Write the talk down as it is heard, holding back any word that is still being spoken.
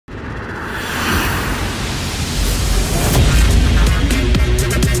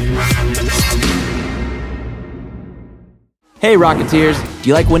Hey Rocketeers, do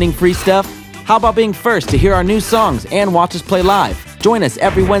you like winning free stuff? How about being first to hear our new songs and watch us play live? Join us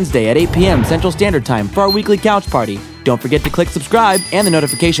every Wednesday at 8 p.m. Central Standard Time for our weekly couch party. Don't forget to click subscribe and the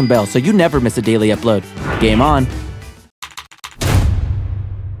notification bell so you never miss a daily upload. Game on!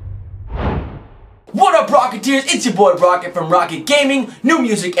 What up, Rocketeers? It's your boy Rockit from Rockit Gaming. New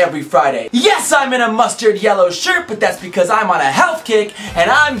music every Friday. Yes, I'm in a mustard yellow shirt, but that's because I'm on a health kick and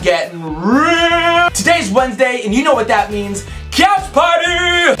I'm getting ripped. Today's Wednesday, and you know what that means. Couch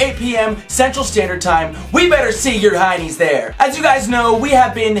party! 8 p.m. Central Standard Time. We better see your heinies there. As you guys know, we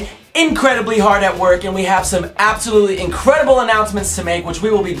have been incredibly hard at work, and we have some absolutely incredible announcements to make, which we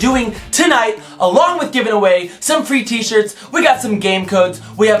will be doing tonight, along with giving away some free t-shirts. We got some game codes.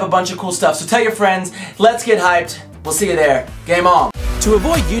 We have a bunch of cool stuff. So tell your friends. Let's get hyped. We'll see you there. Game on. To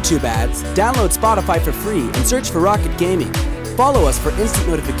avoid YouTube ads, download Spotify for free and search for Rockit Gaming. Follow us for instant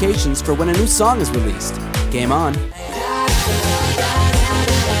notifications for when a new song is released. Game on.